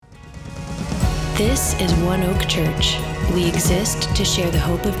This is One Oak Church. We exist to share the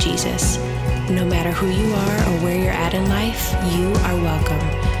hope of Jesus. No matter who you are or where you're at in life, you are welcome.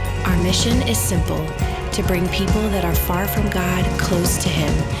 Our mission is simple: to bring people that are far from God close to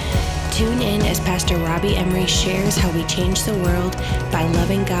Him. Tune in as Pastor Robbie Emery shares how we change the world by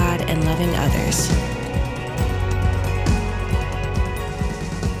loving God and loving others.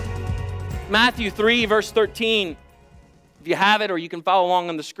 Matthew 3, verse 13. If you have it, or you can follow along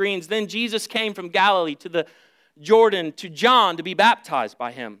on the screens. Then Jesus came from Galilee to the Jordan to John to be baptized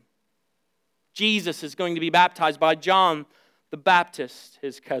by him. Jesus is going to be baptized by John the Baptist,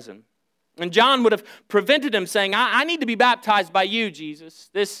 his cousin. And John would have prevented him, saying, I need to be baptized by you,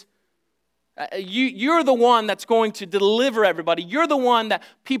 Jesus. You're the one that's going to deliver everybody. You're the one that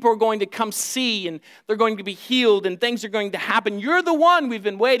people are going to come see, and they're going to be healed, and things are going to happen. You're the one we've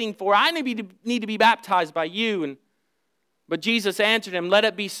been waiting for. I need to be baptized by you. But Jesus answered him, let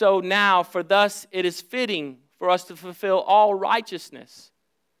it be so now, for thus it is fitting for us to fulfill all righteousness.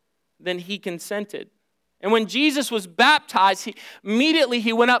 Then he consented. And when Jesus was baptized, immediately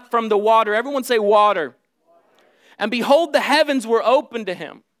he went up from the water. Everyone say water. And behold, the heavens were opened to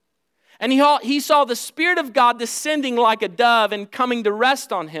him. And he saw the Spirit of God descending like a dove and coming to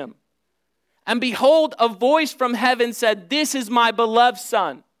rest on him. And behold, a voice from heaven said, this is my beloved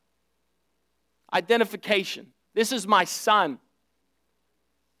Son. Identification. This is my Son.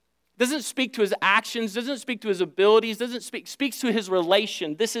 Doesn't speak to his actions, doesn't speak to his abilities, speaks to his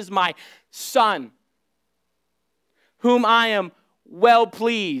relation. This is my Son, whom I am well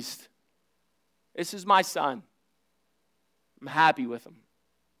pleased. This is my Son. I'm happy with him.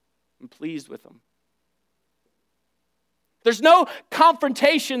 I'm pleased with him. There's no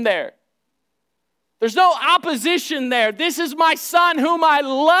confrontation there. There's no opposition there. This is my Son whom I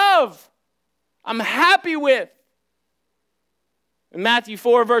love. I'm happy with. In Matthew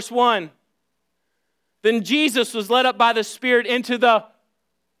 4, verse 1, then Jesus was led up by the Spirit into the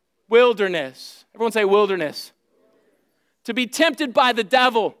wilderness. Everyone say wilderness. To be tempted by the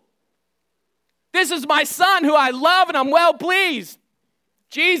devil. This is my Son who I love and I'm well pleased.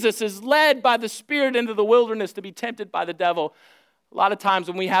 Jesus is led by the Spirit into the wilderness to be tempted by the devil. A lot of times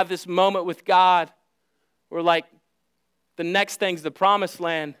when we have this moment with God, we're like, the next thing's the promised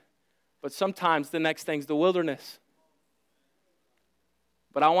land, but sometimes the next thing's the wilderness.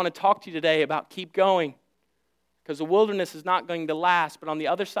 But I want to talk to you today about keep going, because the wilderness is not going to last. But on the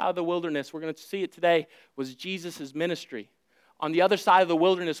other side of the wilderness, we're going to see it today, was Jesus' ministry. On the other side of the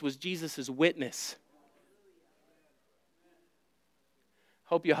wilderness was Jesus' witness.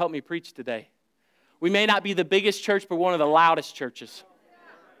 Hope you'll help me preach today. We may not be the biggest church, but one of the loudest churches.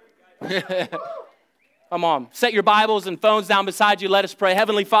 Come on. Set your Bibles and phones down beside you. Let us pray.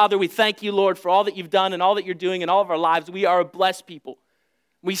 Heavenly Father, we thank you, Lord, for all that you've done and all that you're doing in all of our lives. We are a blessed people.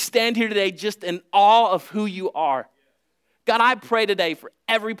 We stand here today just in awe of who you are. God, I pray today for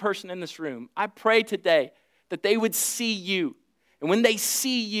every person in this room. I pray today that they would see you. And when they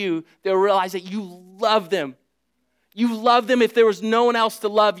see you, they'll realize that you love them. You love them. If there was no one else to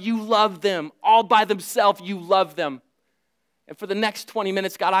love, you love them. All by themselves, you love them. And for the next 20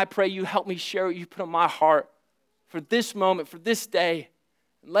 minutes, God, I pray you help me share what you put on my heart for this moment, for this day.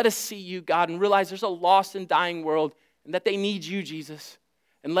 And let us see you, God, and realize there's a lost and dying world and that they need you, Jesus.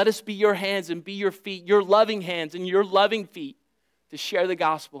 And let us be your hands and be your feet, your loving hands and your loving feet to share the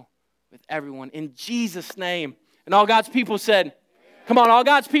gospel with everyone. In Jesus' name. And all God's people said, amen. Come on, all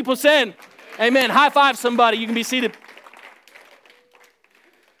God's people said, amen. High five somebody. You can be seated.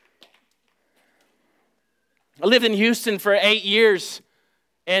 I lived in Houston for 8 years,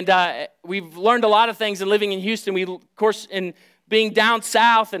 and we've learned a lot of things in living in Houston. We, of course, in being down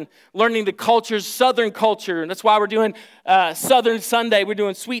south and learning the cultures, Southern culture, and that's why we're doing Southern Sunday. We're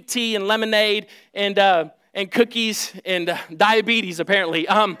doing sweet tea and lemonade and cookies and diabetes, apparently.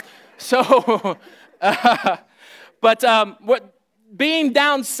 Being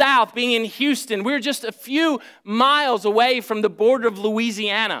down south, being in Houston, we're just a few miles away from the border of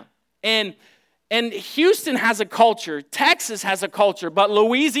Louisiana, and Houston has a culture, Texas has a culture, but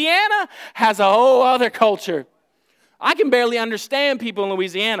Louisiana has a whole other culture. I can barely understand people in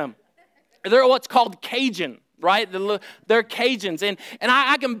Louisiana. They're what's called Cajun, right? They're Cajuns, and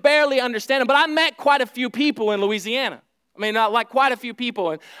I can barely understand them, but I met quite a few people in Louisiana. I mean, like quite a few people.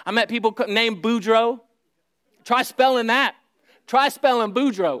 And I met people named Boudreaux. Try spelling that. Try spelling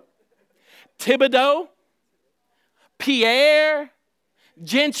Boudreaux. Thibodeau, Pierre,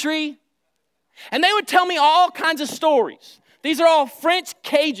 Gentry. And they would tell me all kinds of stories. These are all French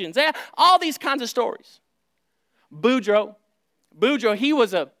Cajuns. They have all these kinds of stories. Boudreaux, he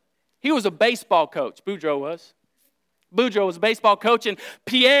was a baseball coach. Boudreaux was. Boudreaux was a baseball coach, and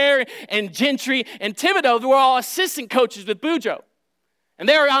Pierre and Gentry and Thibodeau were all assistant coaches with Boudreaux. And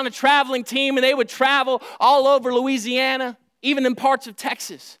they were on a traveling team, and they would travel all over Louisiana, even in parts of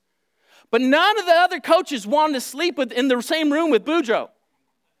Texas. But none of the other coaches wanted to sleep in the same room with Boudreaux.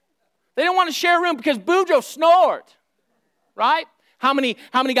 They didn't want to share a room because Boudreaux snored, right? How many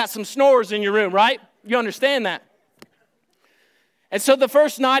got some snores in your room, right? You understand that. And so the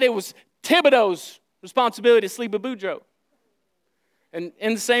first night, it was Thibodeau's responsibility to sleep with Boudreaux. And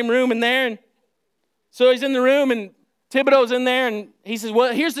in the same room in there. And so he's in the room, and Thibodeau's in there, and he says,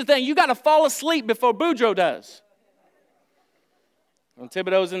 well, here's the thing. You got to fall asleep before Boudreaux does. When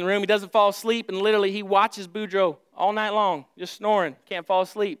Thibodeau's in the room, he doesn't fall asleep, and literally he watches Boudreaux all night long, just snoring, can't fall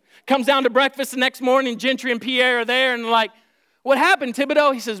asleep. Comes down to breakfast the next morning, Gentry and Pierre are there, and they're like, what happened,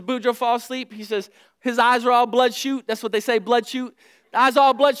 Thibodeau? He says, Boudreaux fall asleep. He says, his eyes are all bloodshot. That's what they say, bloodshot. Eyes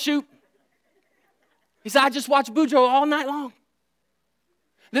all bloodshot. He said, I just watched Boudreaux all night long.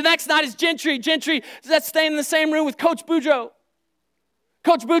 The next night is Gentry. Gentry is staying in the same room with Coach Boudreaux.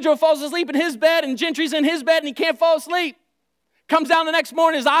 Coach Boudreaux falls asleep in his bed, and Gentry's in his bed, and he can't fall asleep. Comes down the next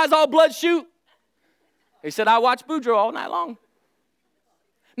morning, his eyes all bloodshot. He said, I watched Boudreaux all night long.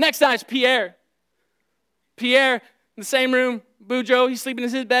 Next night is Pierre. Pierre in the same room, Boudreaux, he's sleeping in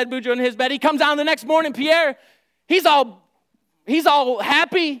his bed, Boudreaux in his bed. He comes down the next morning, Pierre, he's all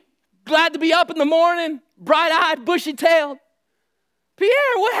happy, glad to be up in the morning, bright-eyed, bushy-tailed. Pierre,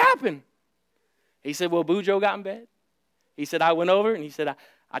 what happened? He said, well, Boudreaux got in bed. He said, I went over, and he said,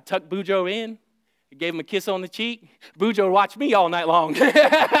 I tucked Boudreaux in, gave him a kiss on the cheek. Boudreaux watched me all night long.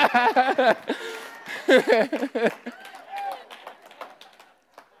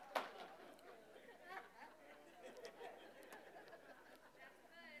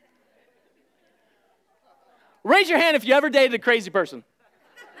 Raise your hand if you ever dated a crazy person.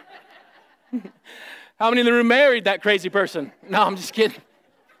 How many in the room married that crazy person? No, I'm just kidding.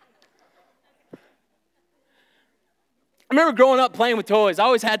 I remember growing up playing with toys. I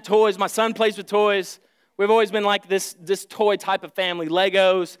always had toys. My son plays with toys. We've always been like this toy type of family,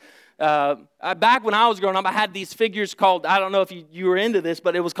 Legos. Back when I was growing up, I had these figures called, I don't know if you were into this,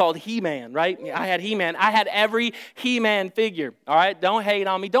 but it was called He-Man, right? I had He-Man. I had every He-Man figure, all right? Don't hate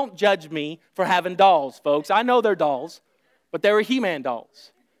on me. Don't judge me for having dolls, folks. I know they're dolls, but they were He-Man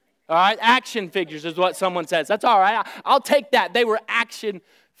dolls, all right? Action figures is what someone says. That's all right. I'll take that. They were action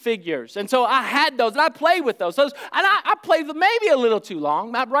figures. And so I had those, and I played with those. And I played them maybe a little too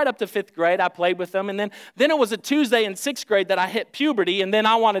long. Right up to 5th grade, I played with them. And then it was a Tuesday in 6th grade that I hit puberty, and then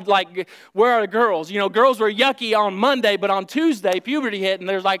I wanted, like, where are the girls? You know, girls were yucky on Monday, but on Tuesday, puberty hit, and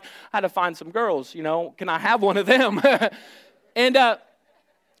there's like, I had to find some girls, you know. Can I have one of them? And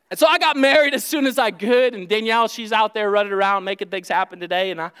so I got married as soon as I could, and Danielle, she's out there running around making things happen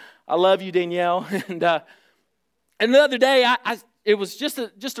today, and I love you, Danielle. And the other day, it was just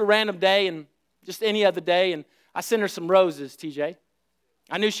a random day, and just any other day, and I sent her some roses, TJ.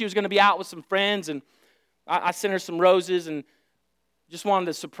 I knew she was going to be out with some friends, and I sent her some roses, and just wanted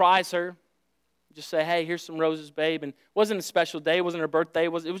to surprise her. Just say, hey, here's some roses, babe. And it wasn't a special day. It wasn't her birthday.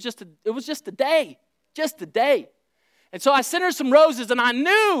 It was just a day. Just a day. And so I sent her some roses, and I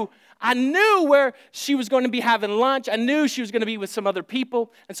knew where she was going to be having lunch. I knew she was going to be with some other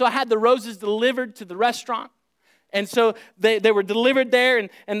people. And so I had the roses delivered to the restaurant. And so they were delivered there,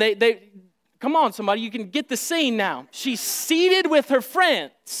 and they come on, somebody, you can get the scene now. She's seated with her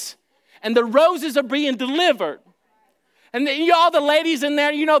friends, and the roses are being delivered. And all the ladies in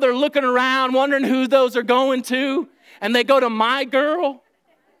there, you know, they're looking around, wondering who those are going to, and they go to my girl.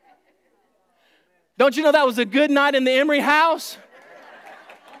 Don't you know that was a good night in the Emery house?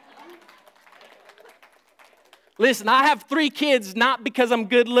 Listen, I have 3 kids, not because I'm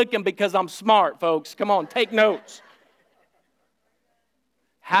good looking, because I'm smart, folks. Come on, take notes.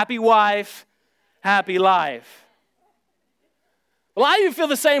 Happy wife, happy life. Well, I even feel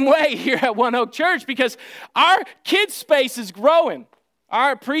the same way here at One Oak Church, because our kids' space is growing.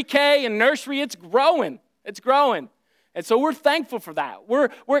 Our pre-K and nursery, it's growing. It's growing. And so we're thankful for that. We're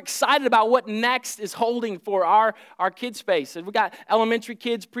excited about what next is holding for our kid space. And we got elementary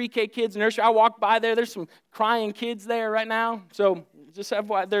kids, pre-K kids, nursery. I walked by there. There's some crying kids there right now. So just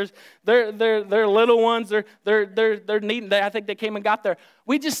FYI, they're little ones. They're neat. I think they came and got there.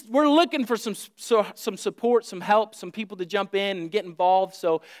 We're looking for some support, some help, some people to jump in and get involved.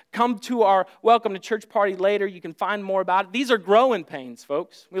 So come to our Welcome to Church party later. You can find more about it. These are growing pains,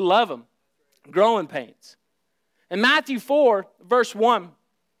 folks. We love them. Growing pains. In Matthew 4, verse 1,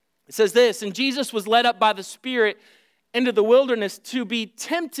 it says this, and Jesus was led up by the Spirit into the wilderness to be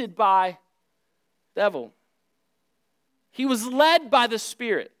tempted by the devil. He was led by the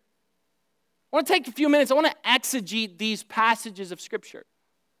Spirit. I want to take a few minutes. I want to exegete these passages of Scripture.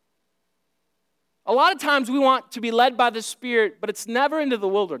 A lot of times we want to be led by the Spirit, but it's never into the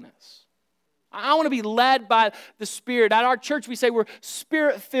wilderness. I want to be led by the Spirit. At our church, we say we're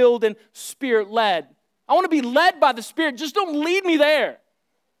Spirit-filled Spirit-led. I want to be led by the Spirit. Just don't lead me there.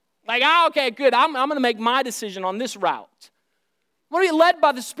 Like, okay, good. I'm going to make my decision on this route. I want to be led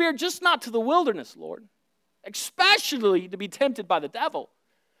by the Spirit, just not to the wilderness, Lord. Especially to be tempted by the devil.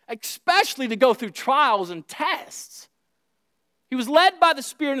 Especially to go through trials and tests. He was led by the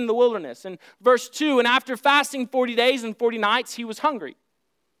Spirit in the wilderness. In verse 2, and after fasting 40 days and 40 nights, he was hungry.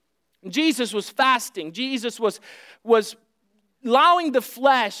 And Jesus was fasting. Jesus was allowing the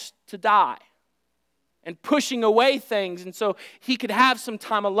flesh to die and pushing away things, and so he could have some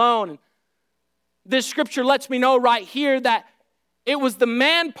time alone. And this scripture lets me know right here that it was the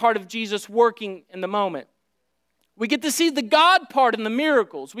man part of Jesus working in the moment. We get to see the God part in the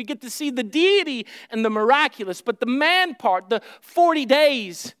miracles. We get to see the deity and the miraculous. But the man part, the 40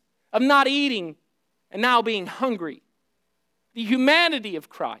 days of not eating and now being hungry. The humanity of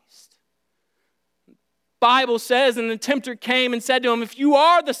Christ. The Bible says, and the tempter came and said to him, if you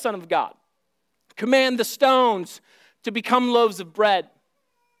are the Son of God, command the stones to become loaves of bread.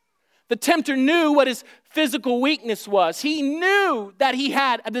 The tempter knew what his physical weakness was. He knew that he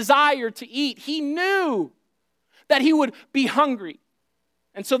had a desire to eat. He knew that he would be hungry.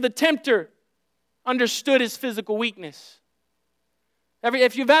 And so the tempter understood his physical weakness.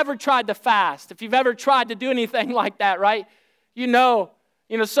 If you've ever tried to fast, if you've ever tried to do anything like that, right? You know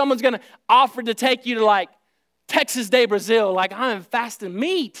someone's going to offer to take you to like Texas de Brazil, like I'm fasting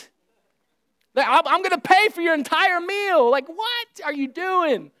meat. I'm going to pay for your entire meal. Like, what are you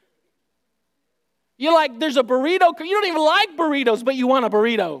doing? You're like, there's a burrito. You don't even like burritos, but you want a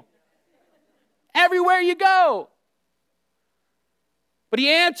burrito. Everywhere you go. But he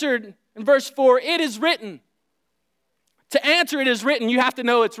answered in verse 4, it is written. To answer it is written, you have to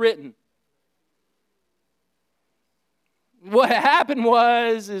know it's written. What happened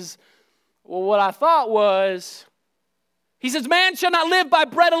was what I thought was, he says, man shall not live by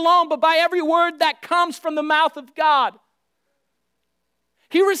bread alone, but by every word that comes from the mouth of God.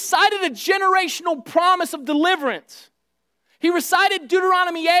 He recited a generational promise of deliverance. He recited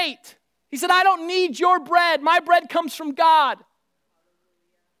Deuteronomy 8. He said, I don't need your bread. My bread comes from God.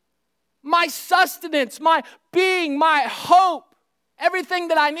 My sustenance, my being, my hope, everything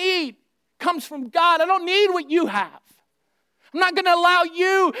that I need comes from God. I don't need what you have. I'm not going to allow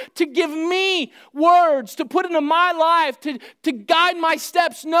you to give me words to put into my life, to guide my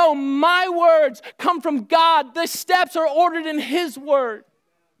steps. No, my words come from God. The steps are ordered in His word.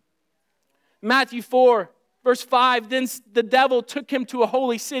 Matthew 4, verse 5, then the devil took him to a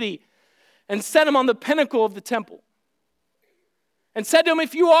holy city and set him on the pinnacle of the temple. And said to him,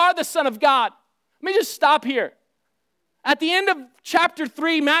 if you are the Son of God, let me just stop here. At the end of chapter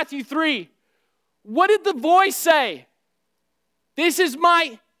 3, Matthew 3, what did the voice say? This is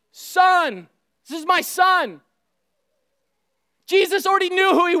my son. This is my son. Jesus already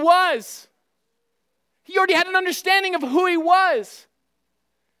knew who he was. He already had an understanding of who he was.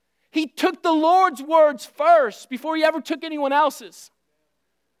 He took the Lord's words first before he ever took anyone else's.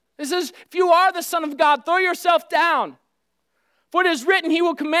 This is, if you are the Son of God, throw yourself down. For it is written, he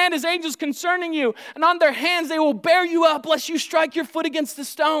will command his angels concerning you, and on their hands they will bear you up, lest you strike your foot against the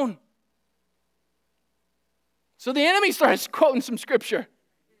stone. So the enemy starts quoting some scripture.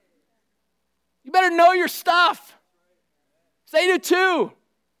 You better know your stuff. They do too.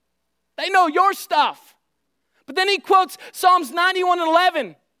 They know your stuff. But then he quotes Psalms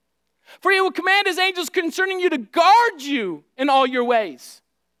 91:11. For he will command his angels concerning you to guard you in all your ways.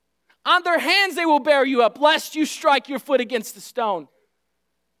 On their hands they will bear you up, lest you strike your foot against the stone.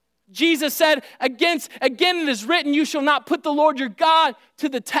 Jesus said, again it is written, you shall not put the Lord your God to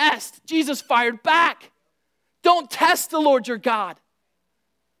the test. Jesus fired back. Don't test the Lord your God.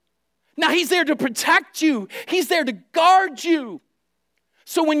 Now he's there to protect you. He's there to guard you.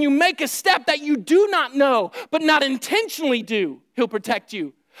 So when you make a step that you do not know, but not intentionally do, he'll protect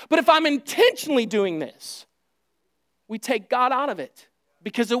you. But if I'm intentionally doing this, we take God out of it.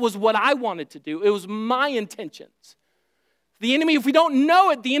 Because it was what I wanted to do. It was my intentions. The enemy, if we don't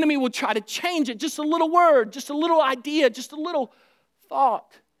know it, the enemy will try to change it. Just a little word, just a little idea, just a little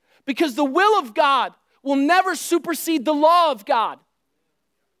thought. Because the will of God will never supersede the law of God.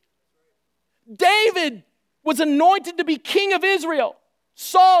 David was anointed to be king of Israel.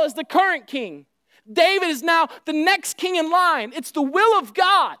 Saul is the current king. David is now the next king in line. It's the will of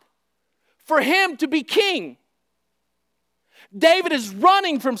God for him to be king. David is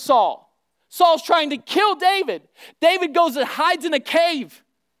running from Saul. Saul's trying to kill David. David goes and hides in a cave.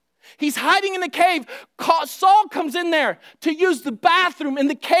 He's hiding in the cave. Saul comes in there to use the bathroom in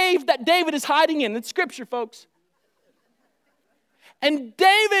the cave that David is hiding in. It's scripture, folks. And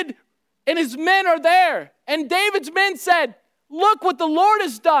David and his men are there. And David's men said, look what the Lord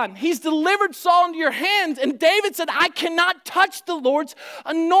has done. He's delivered Saul into your hands. And David said, I cannot touch the Lord's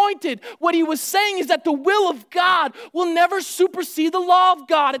anointed. What he was saying is that the will of God will never supersede the law of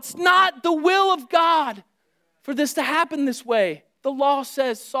God. It's not the will of God for this to happen this way. The law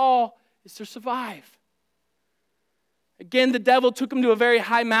says Saul is to survive. Again, the devil took him to a very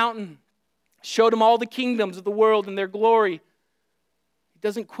high mountain, showed him all the kingdoms of the world and their glory. He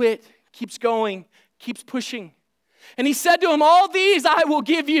doesn't quit, keeps going, keeps pushing. And he said to him, all these I will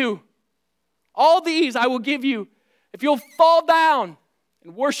give you. All these I will give you if you'll fall down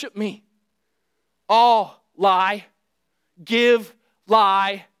and worship me. All lie, give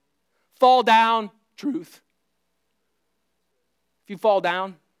lie, fall down truth. If you fall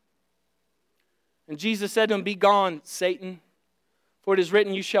down. And Jesus said to him, be gone, Satan, for it is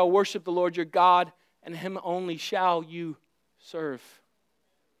written, you shall worship the Lord your God, and him only shall you serve.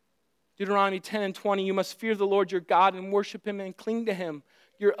 Deuteronomy 10 and 20, you must fear the Lord your God and worship him and cling to him.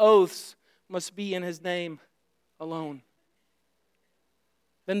 Your oaths must be in his name alone.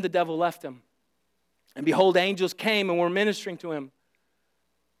 Then the devil left him. And behold, angels came and were ministering to him.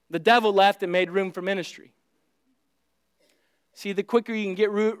 The devil left and made room for ministry. See, the quicker you can get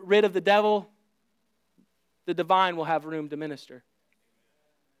rid of the devil, the divine will have room to minister.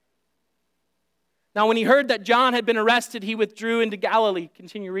 Now, when he heard that John had been arrested, he withdrew into Galilee.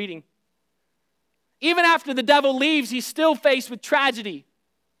 Continue reading. Even after the devil leaves, he's still faced with tragedy.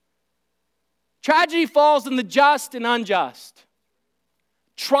 Tragedy falls on the just and unjust.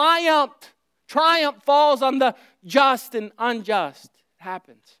 Triumph falls on the just and unjust. It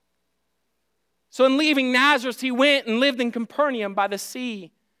happens. So in leaving Nazareth, he went and lived in Capernaum by the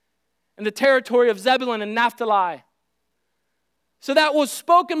sea, in the territory of Zebulun and Naphtali, so that what was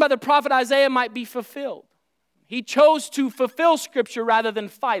spoken by the prophet Isaiah might be fulfilled. He chose to fulfill Scripture rather than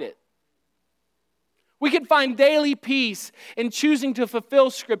fight it. We can find daily peace in choosing to fulfill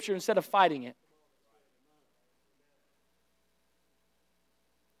Scripture instead of fighting it.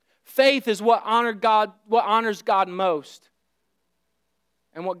 Faith is what honors God most,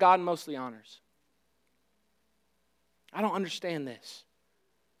 and what God mostly honors. I don't understand this.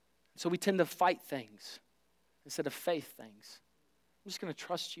 So we tend to fight things instead of faith things. I'm just going to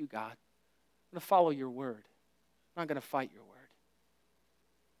trust you, God. I'm going to follow your word. I'm not going to fight your word.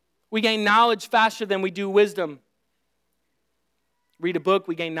 We gain knowledge faster than we do wisdom. Read a book,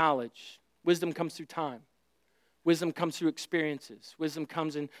 we gain knowledge. Wisdom comes through time. Wisdom comes through experiences. Wisdom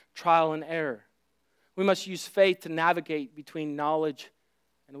comes in trial and error. We must use faith to navigate between knowledge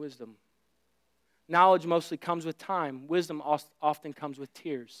and wisdom. Knowledge mostly comes with time. Wisdom often comes with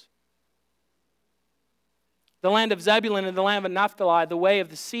tears. The land of Zebulun and the land of Naphtali, the way of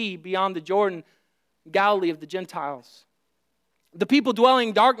the sea beyond the Jordan, Galilee of the Gentiles. The people dwelling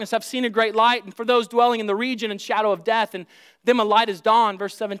in darkness have seen a great light, and for those dwelling in the region and shadow of death, and them a light has dawned.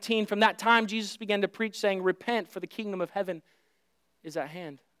 Verse 17, from that time Jesus began to preach, saying, repent, for the kingdom of heaven is at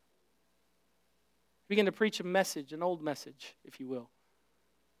hand. He began to preach a message, an old message, if you will.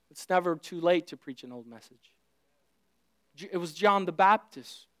 It's never too late to preach an old message. It was John the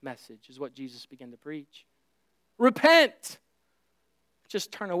Baptist's message is what Jesus began to preach. Repent.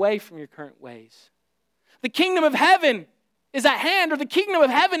 Just turn away from your current ways. The kingdom of heaven is at hand, or the kingdom of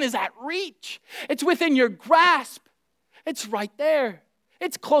heaven is at reach. It's within your grasp. It's right there.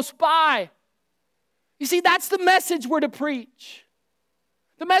 It's close by. You see, that's the message we're to preach.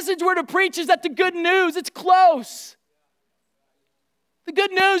 The message we're to preach is that the good news, it's close. The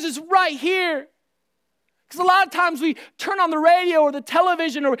good news is right here. Because a lot of times we turn on the radio or the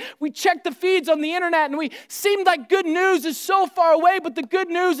television or we check the feeds on the internet and we seem like good news is so far away, but the good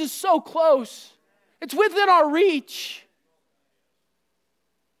news is so close. It's within our reach.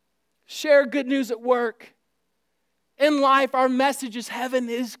 Share good news at work. In life, our message is heaven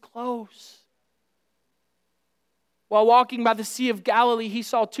is close. While walking by the Sea of Galilee, he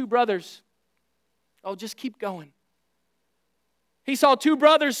saw two brothers. Oh, just keep going. He saw two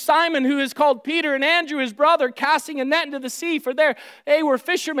brothers, Simon, who is called Peter, and Andrew, his brother, casting a net into the sea, for they were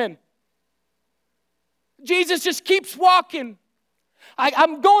fishermen. Jesus just keeps walking.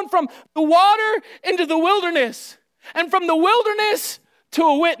 I'm going from the water into the wilderness, and from the wilderness to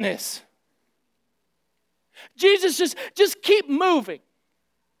a witness. Jesus just keep moving.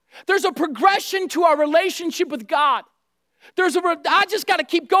 There's a progression to our relationship with God. I just got to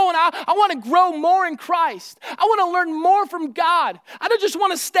keep going. I want to grow more in Christ. I want to learn more from God. I don't just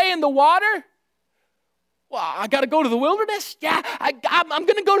want to stay in the water. Well, I got to go to the wilderness? Yeah, I'm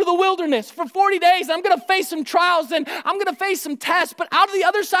going to go to the wilderness for 40 days. I'm going to face some trials and I'm going to face some tests. But out of the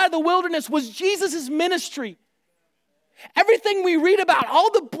other side of the wilderness was Jesus' ministry. Everything we read about,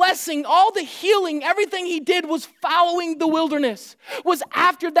 all the blessing, all the healing, everything he did was following the wilderness. Was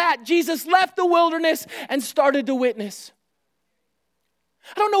after that, Jesus left the wilderness and started to witness.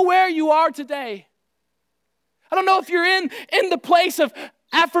 I don't know where you are today. I don't know if you're in the place of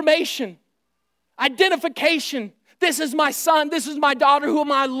affirmation, identification. This is my son, this is my daughter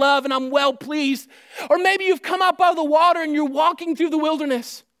whom I love and I'm well pleased. Or maybe you've come up out of the water and you're walking through the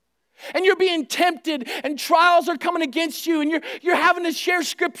wilderness and you're being tempted and trials are coming against you and you're having to share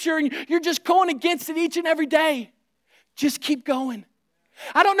scripture and you're just going against it each and every day. Just keep going.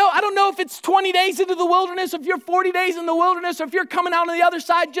 I don't know if it's 20 days into the wilderness, if you're 40 days in the wilderness, or if you're coming out on the other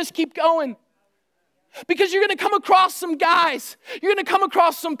side, just keep going. Because you're going to come across some guys. You're going to come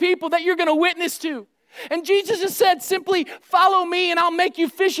across some people that you're going to witness to. And Jesus has said simply, follow me and I'll make you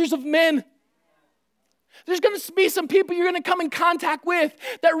fishers of men. There's going to be some people you're going to come in contact with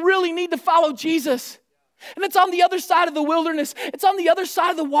that really need to follow Jesus. And it's on the other side of the wilderness. It's on the other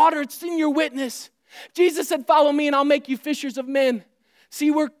side of the water. It's in your witness. Jesus said, follow me and I'll make you fishers of men.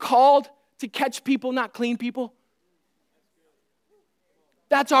 See, we're called to catch people, not clean people.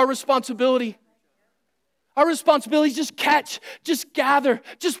 That's our responsibility. Our responsibility is just catch, just gather,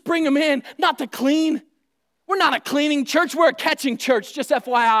 just bring them in, not to clean. We're not a cleaning church, we're a catching church, just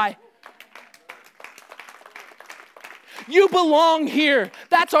FYI. You belong here.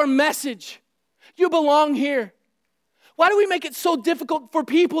 That's our message. You belong here. Why do we make it so difficult for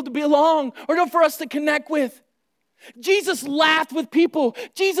people to belong or for us to connect with? Jesus laughed with people.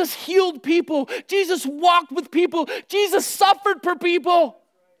 Jesus healed people. Jesus walked with people. Jesus suffered for people.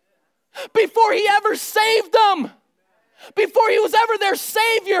 Before he ever saved them, before he was ever their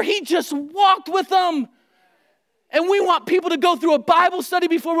Savior, he just walked with them. And we want people to go through a Bible study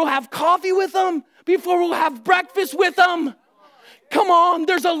before we'll have coffee with them, before we'll have breakfast with them. Come on,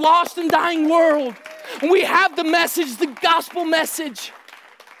 there's a lost and dying world. And we have the message, the gospel message.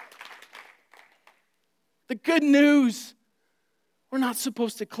 The good news. We're not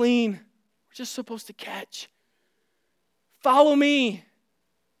supposed to clean. We're just supposed to catch. Follow me.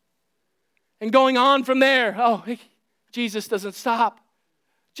 And going on from there, Jesus doesn't stop.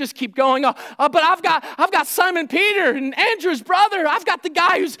 Just keep going. But I've got Simon Peter and Andrew's brother. I've got the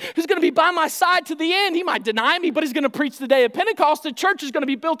guy who's going to be by my side to the end. He might deny me, but he's going to preach the day of Pentecost. The church is going to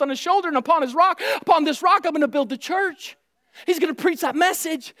be built on his shoulder, and upon this rock, I'm going to build the church. He's going to preach that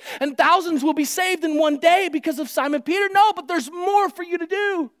message, and thousands will be saved in one day because of Simon Peter. No, but there's more for you to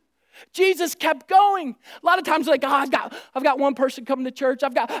do. Jesus kept going. A lot of times, like, I've got one person coming to church.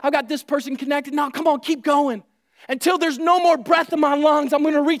 I've got this person connected. No, come on, keep going. Until there's no more breath in my lungs, I'm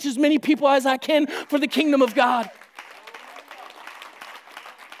going to reach as many people as I can for the kingdom of God.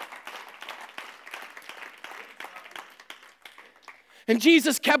 And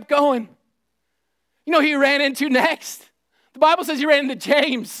Jesus kept going. You know who he ran into next? The Bible says he ran into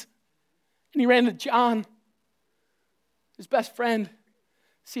James. And he ran into John, his best friend.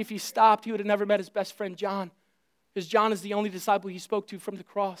 See, if he stopped, he would have never met his best friend John. Because John is the only disciple he spoke to from the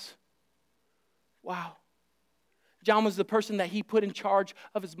cross. Wow. John was the person that he put in charge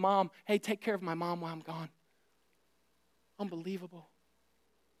of his mom. Hey, take care of my mom while I'm gone. Unbelievable.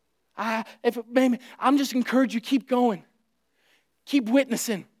 I'm just encourage you, keep going. Keep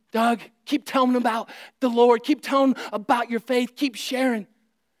witnessing, Doug. Keep telling them about the Lord. Keep telling them about your faith. Keep sharing.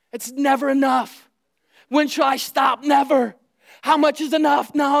 It's never enough. When shall I stop? Never. How much is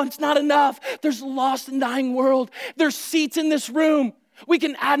enough? No, it's not enough. There's a lost and dying world. There's seats in this room. We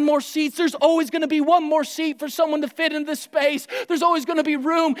can add more seats. There's always going to be one more seat for someone to fit into this space. There's always going to be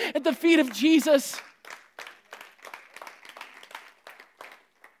room at the feet of Jesus.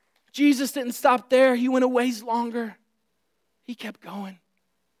 Jesus didn't stop there. He went a ways longer. He kept going.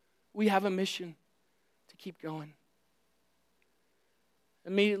 We have a mission to keep going.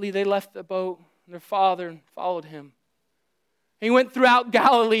 Immediately they left the boat and their father followed him. He went throughout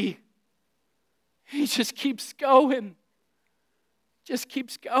Galilee. He just keeps going. Just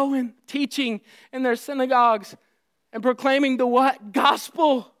keeps going, teaching in their synagogues and proclaiming the what?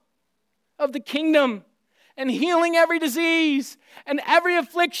 Gospel of the kingdom and healing every disease and every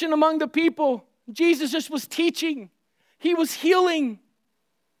affliction among the people. Jesus just was teaching. He was healing.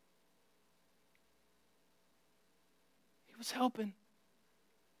 He was helping.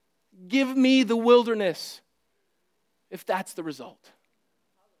 Give me the wilderness if that's the result.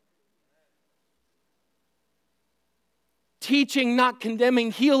 Teaching, not condemning,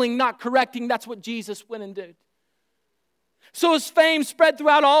 healing, not correcting. That's what Jesus went and did. So his fame spread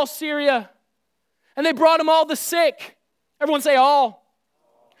throughout all Syria. And they brought him all the sick. Everyone say all.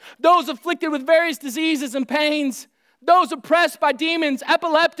 Those afflicted with various diseases and pains, those oppressed by demons,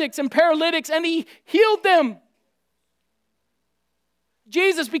 epileptics and paralytics, and he healed them.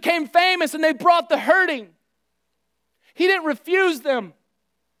 Jesus became famous and they brought the hurting. He didn't refuse them,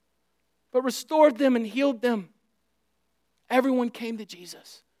 but restored them and healed them. Everyone came to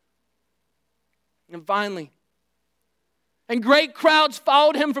Jesus. And finally, and great crowds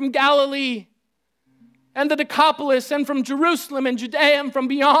followed him from Galilee and the Decapolis and from Jerusalem and Judea and from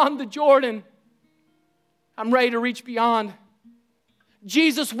beyond the Jordan. I'm ready to reach beyond.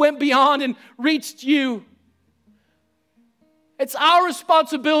 Jesus went beyond and reached you. It's our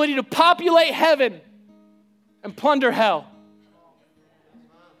responsibility to populate heaven and plunder hell.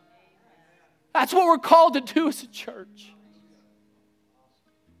 That's what we're called to do as a church.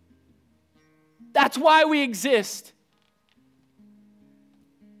 That's why we exist.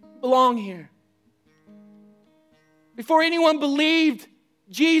 Belong here. Before anyone believed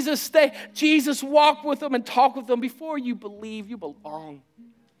Jesus walked with them and talked with them. Before you believe, you belong.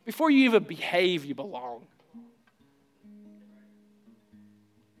 Before you even behave, you belong.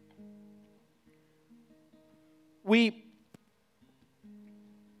 We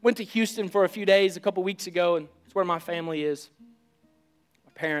went to Houston for a few days a couple weeks ago, and it's where my family is.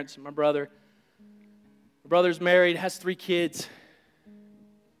 My parents and my brother. My brother's married, has 3 kids.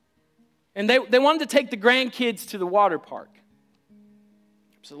 And they wanted to take the grandkids to the water park.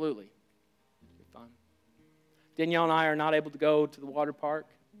 Absolutely. It'll be fun. Danielle and I are not able to go to the water park.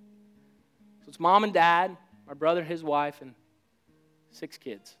 So it's mom and dad, my brother, his wife, and 6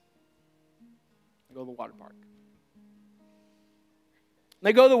 kids. They go to the water park.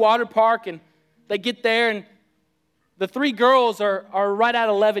 They go to the water park and they get there, and the 3 girls are right at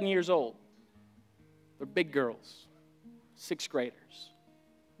 11 years old. They're big girls, 6th graders.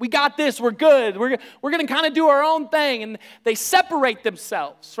 We got this, we're good. We're going to kind of do our own thing. And they separate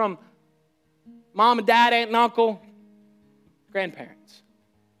themselves from mom and dad, aunt and uncle, grandparents.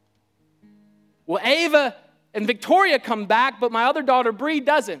 Well, Ava and Victoria come back, but my other daughter, Bree,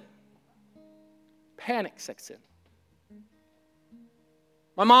 doesn't. Panic sets in.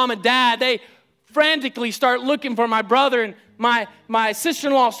 My mom and dad, they frantically start looking for my brother, and my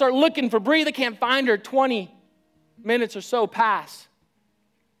sister-in-law start looking for Bree. They can't find her. 20 minutes or so pass.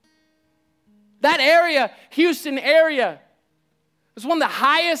 That area, Houston area, is one of the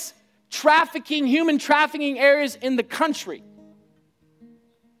highest human trafficking areas in the country.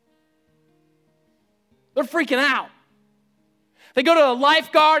 They're freaking out. They go to a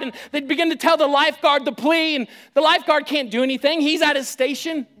lifeguard and they begin to tell the lifeguard the plea, and the lifeguard can't do anything. He's at his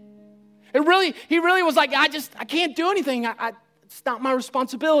station. He really was like, I can't do anything. It's not my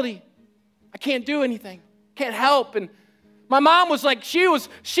responsibility. I can't do anything. Can't help. And my mom was like,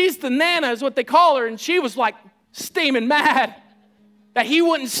 she's the Nana is what they call her, and she was like steaming mad that he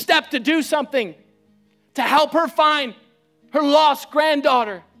wouldn't step to do something to help her find her lost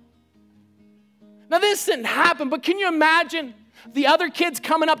granddaughter. Now this didn't happen, but can you imagine the other kids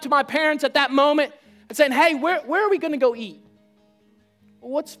coming up to my parents at that moment and saying, hey, where are we going to go eat?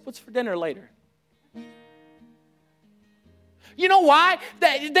 Well, what's for dinner later? You know why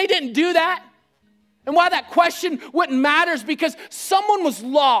they didn't do that? And why that question wouldn't matter is because someone was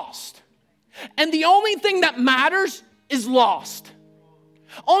lost. And the only thing that matters is lost.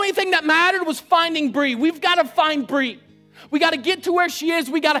 Only thing that mattered was finding Bree. We've got to find Bree. We got to get to where she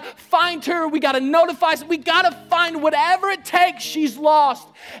is. We got to find her. We got to notify. We got to find whatever it takes. She's lost,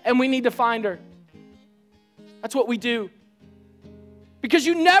 and we need to find her. That's what we do. Because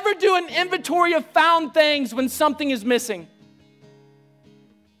you never do an inventory of found things when something is missing.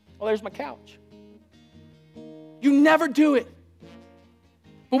 Well, there's my couch. You never do it.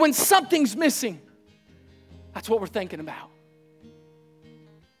 But when something's missing, that's what we're thinking about.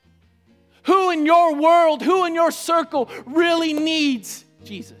 Who in your world, who in your circle really needs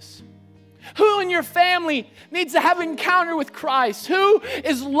Jesus? Who in your family needs to have an encounter with Christ? Who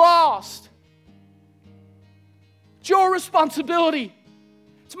is lost? It's your responsibility.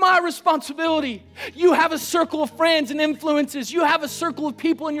 It's my responsibility. You have a circle of friends and influences. You have a circle of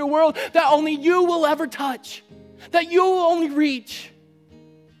people in your world that only you will ever touch, that you will only reach.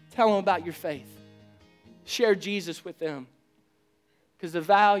 Tell them about your faith. Share Jesus with them. Because the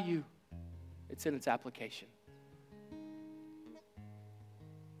value, it's in its application.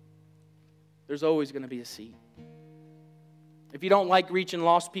 There's always going to be a seed. If you don't like reaching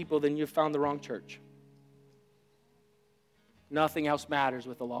lost people, then you've found the wrong church. Nothing else matters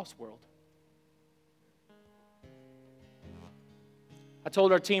with a lost world. I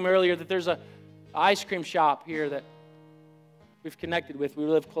told our team earlier that there's an ice cream shop here that we've connected with. We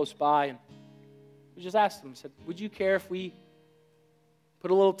live close by, and we We just asked them, said, would you care if we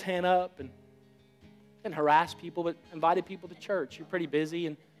put a little tent up and didn't harass people, but invited people to church? You're pretty busy,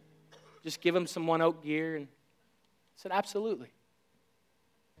 and just give them some One Oak gear. And I said, absolutely.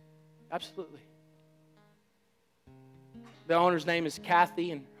 Absolutely. The owner's name is Kathy,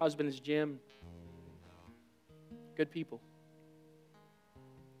 and her husband is Jim. Good people.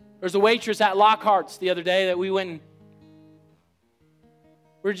 There's a waitress at Lockhart's the other day that we went and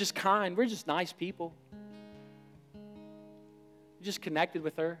we're just kind. We're just nice people. We just connected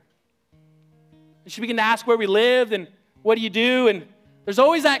with her. And she began to ask where we lived and what do you do? And there's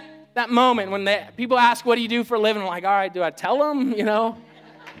always that moment when people ask, what do you do for a living? I'm like, all right, do I tell them, I'm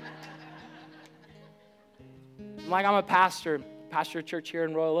like, I'm a pastor of church here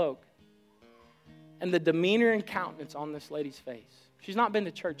in Royal Oak. And the demeanor and countenance on this lady's face. She's not been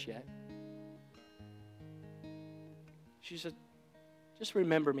to church yet. She said, just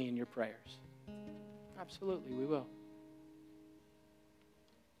remember me in your prayers. Absolutely, we will.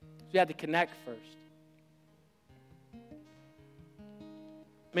 We had to connect first.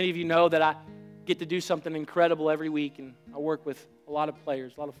 Many of you know that I get to do something incredible every week, and I work with a lot of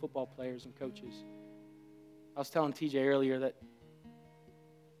players, a lot of football players and coaches. I was telling TJ earlier that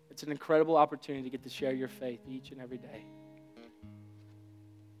it's an incredible opportunity to get to share your faith each and every day.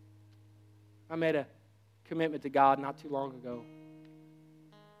 I made a commitment to God not too long ago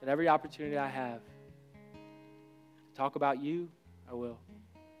that every opportunity I have to talk about you, I will.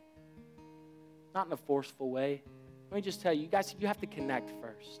 Not in a forceful way. Let me just tell you, guys, you have to connect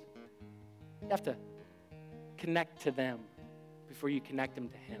first. You have to connect to them before you connect them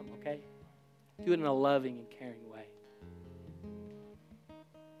to Him, okay? Do it in a loving and caring way.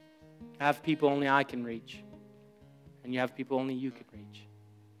 I have people only I can reach, and you have people only you can reach.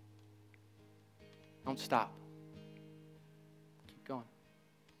 Don't stop. Keep going.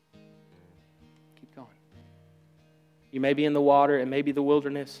 Keep going. You may be in the water, it may be the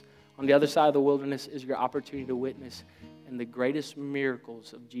wilderness. On the other side of the wilderness is your opportunity to witness, and the greatest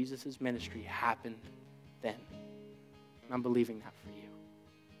miracles of Jesus' ministry happened then. And I'm believing that for you.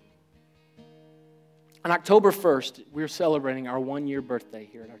 On October 1st, we're celebrating our 1-year birthday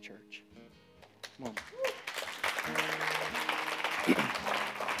here at our church. Come on.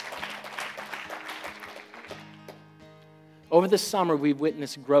 Over the summer, we've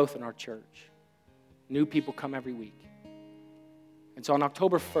witnessed growth in our church. New people come every week. And so on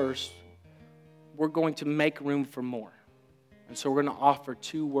October 1st, we're going to make room for more. And so we're going to offer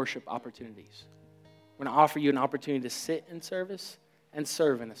 2 worship opportunities. We're going to offer you an opportunity to sit in service and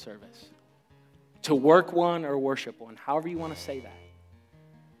serve in a service. To work one or worship one, however you want to say that.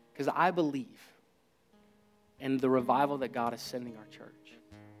 Because I believe in the revival that God is sending our church.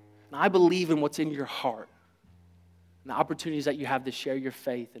 And I believe in what's in your heart. And the opportunities that you have to share your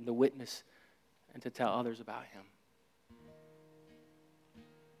faith and to witness and to tell others about Him.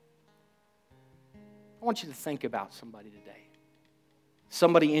 I want you to think about somebody today.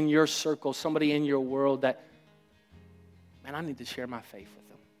 Somebody in your circle, somebody in your world that, man, I need to share my faith with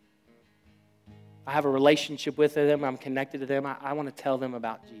them. I have a relationship with them. I'm connected to them. I want to tell them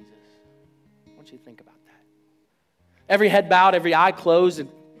about Jesus. I want you to think about that. Every head bowed, every eye closed, and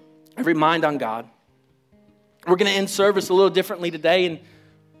every mind on God. We're going to end service a little differently today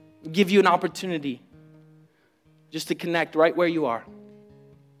and give you an opportunity just to connect right where you are.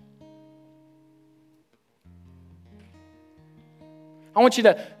 I want you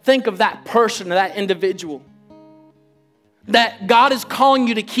to think of that person or that individual that God is calling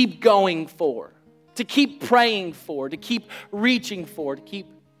you to keep going for, to keep praying for, to keep reaching for, to keep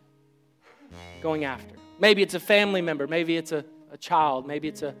going after. Maybe it's a family member. Maybe it's a child. Maybe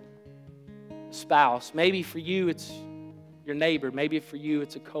it's a spouse. Maybe for you it's your neighbor. Maybe for you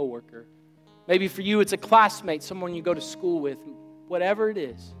it's a coworker. Maybe for you it's a classmate, someone you go to school with. Whatever it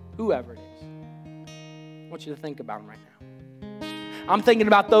is, whoever it is. I want you to think about them right now. I'm thinking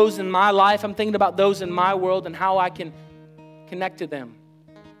about those in my life. I'm thinking about those in my world and how I can connect to them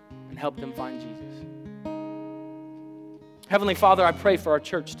and help them find Jesus. Heavenly Father, I pray for our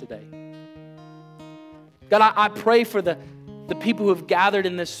church today. God, I pray for the people who have gathered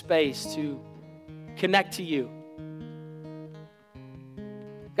in this space to connect to you.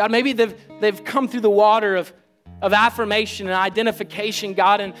 God, maybe they've come through the water of affirmation and identification,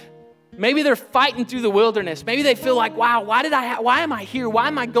 God, and maybe they're fighting through the wilderness. Maybe they feel like, wow, why am I here? Why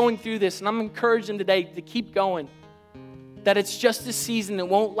am I going through this? And I'm encouraging today to keep going. That it's just a season that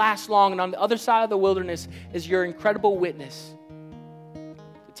won't last long. And on the other side of the wilderness is your incredible witness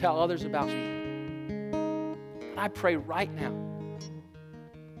to tell others about me. And I pray right now.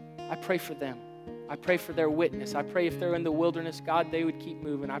 I pray for them. I pray for their witness. I pray if they're in the wilderness, God, they would keep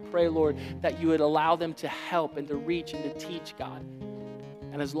moving. I pray, Lord, that you would allow them to help and to reach and to teach, God.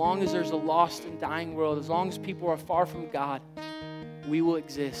 And as long as there's a lost and dying world, as long as people are far from God, we will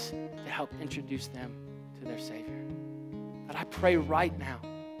exist to help introduce them to their Savior. God, I pray right now,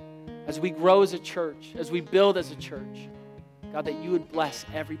 as we grow as a church, as we build as a church, God, that you would bless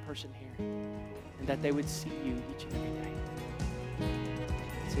every person here and that they would see you each and every day.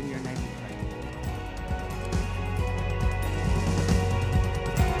 It's in your name we pray.